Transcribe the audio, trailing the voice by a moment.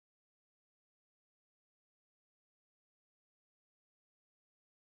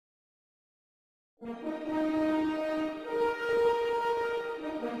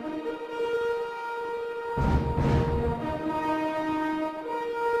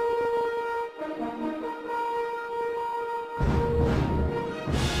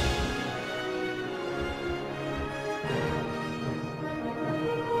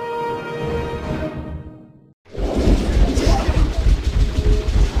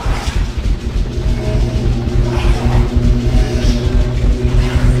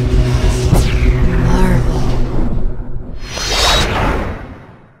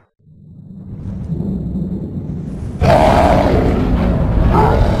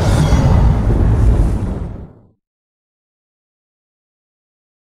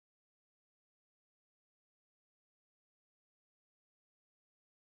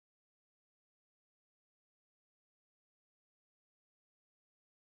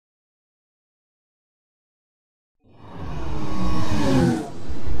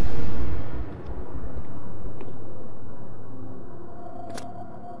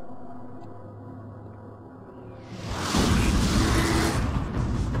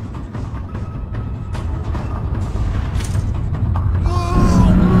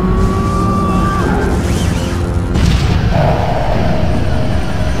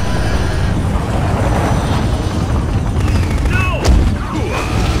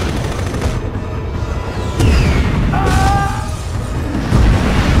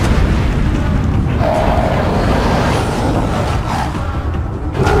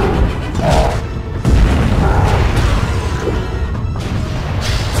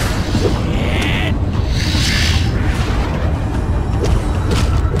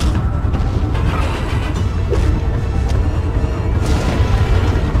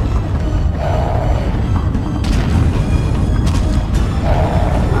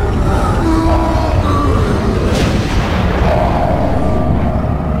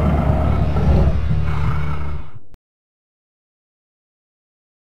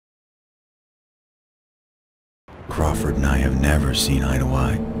Crawford and I have never seen eye to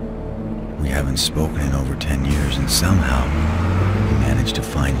eye. We haven't spoken in over 10 years, and somehow he managed to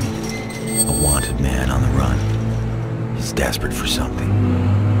find me. A wanted man on the run. He's desperate for something.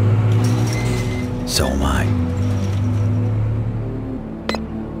 So am I.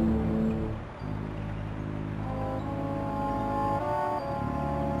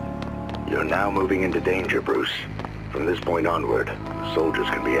 You're now moving into danger, Bruce. From this point onward, soldiers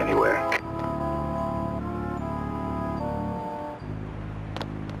can be anywhere.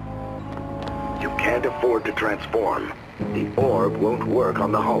 You can't afford to transform. The orb won't work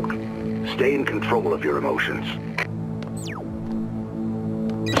on the Hulk. Stay in control of your emotions.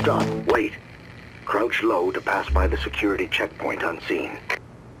 Stop. Wait. Crouch low to pass by the security checkpoint unseen.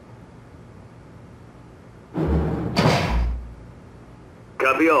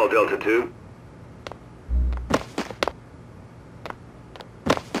 Copy all, Delta 2.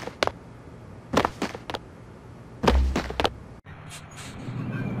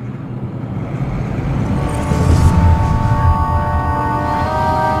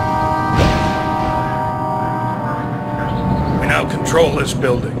 Control this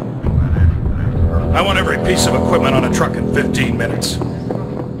building. I want every piece of equipment on a truck in 15 minutes.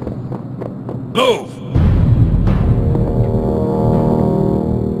 Move!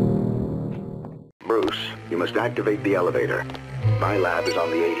 Bruce, you must activate the elevator. My lab is on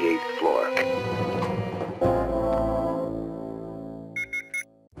the 88th floor.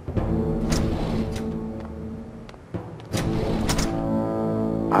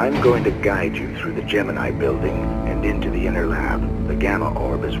 I'm going to guide you through the Gemini building and into the inner lab. The Gamma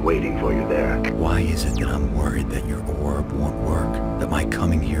orb is waiting for you there. Why is it that I'm worried that your orb won't work? That my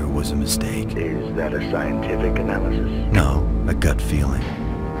coming here was a mistake? Is that a scientific analysis? No, a gut feeling.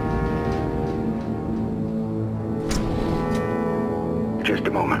 Just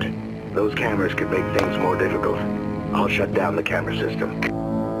a moment. Those cameras could make things more difficult. I'll shut down the camera system.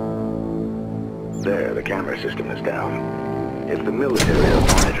 There, the camera system is down. If the military are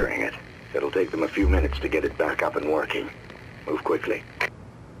monitoring it, it'll take them a few minutes to get it back up and working. Move quickly.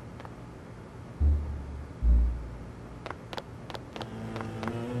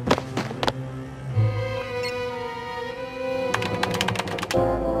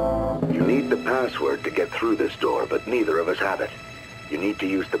 You need the password to get through this door, but neither of us have it. You need to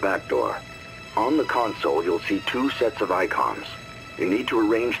use the back door. On the console, you'll see two sets of icons. You need to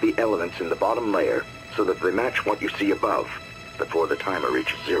arrange the elements in the bottom layer so that they match what you see above, before the timer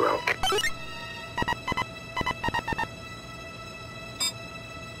reaches 0.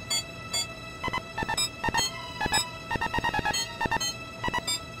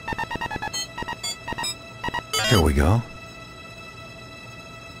 Here we go.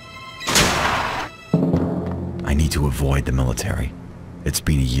 need to avoid the military. It's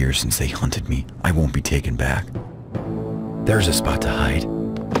been a year since they hunted me. I won't be taken back. There's a spot to hide.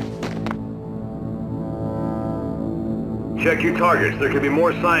 Check your targets. There could be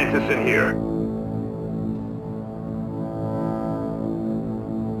more scientists in here.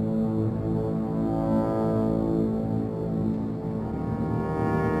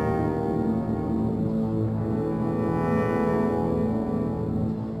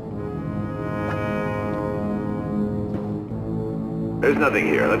 There's nothing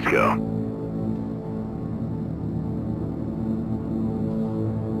here. Let's go.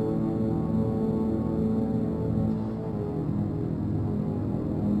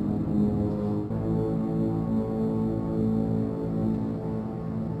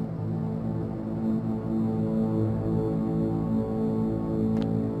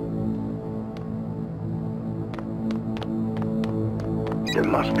 There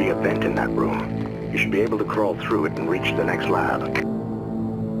must be a vent in that room. You should be able to crawl through it and reach the next lab.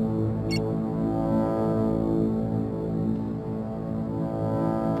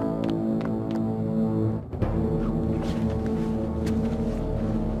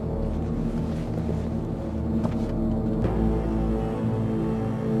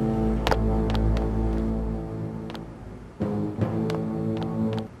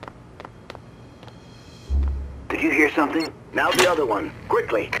 Did you hear something? Now the other one.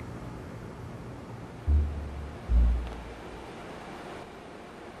 Quickly!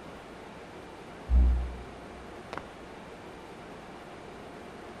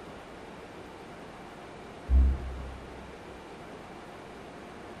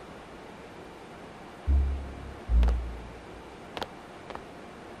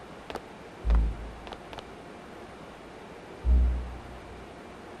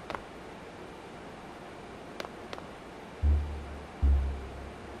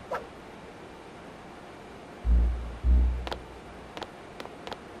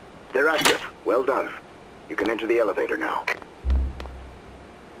 They're active. Well done. You can enter the elevator now.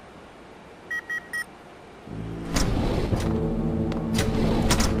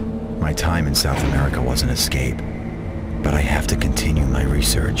 My time in South America was an escape, but I have to continue my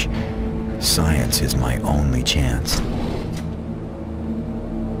research. Science is my only chance.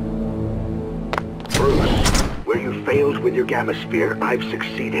 Bruce, where you failed with your gamma sphere, I've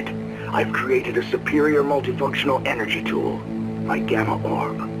succeeded. I've created a superior multifunctional energy tool, my gamma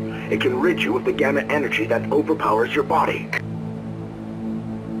orb. It can rid you of the gamma energy that overpowers your body.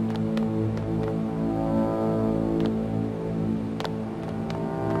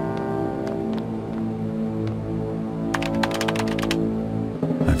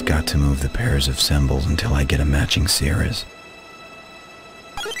 I've got to move the pairs of symbols until I get a matching series.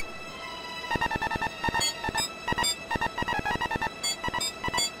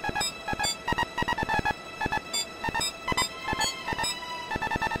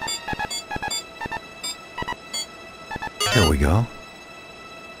 There we go.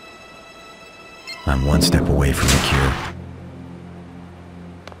 I'm one step away from the cure.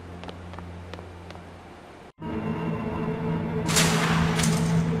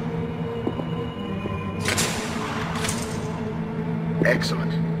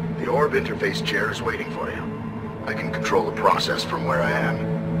 Excellent. The orb interface chair is waiting for you. I can control the process from where I am.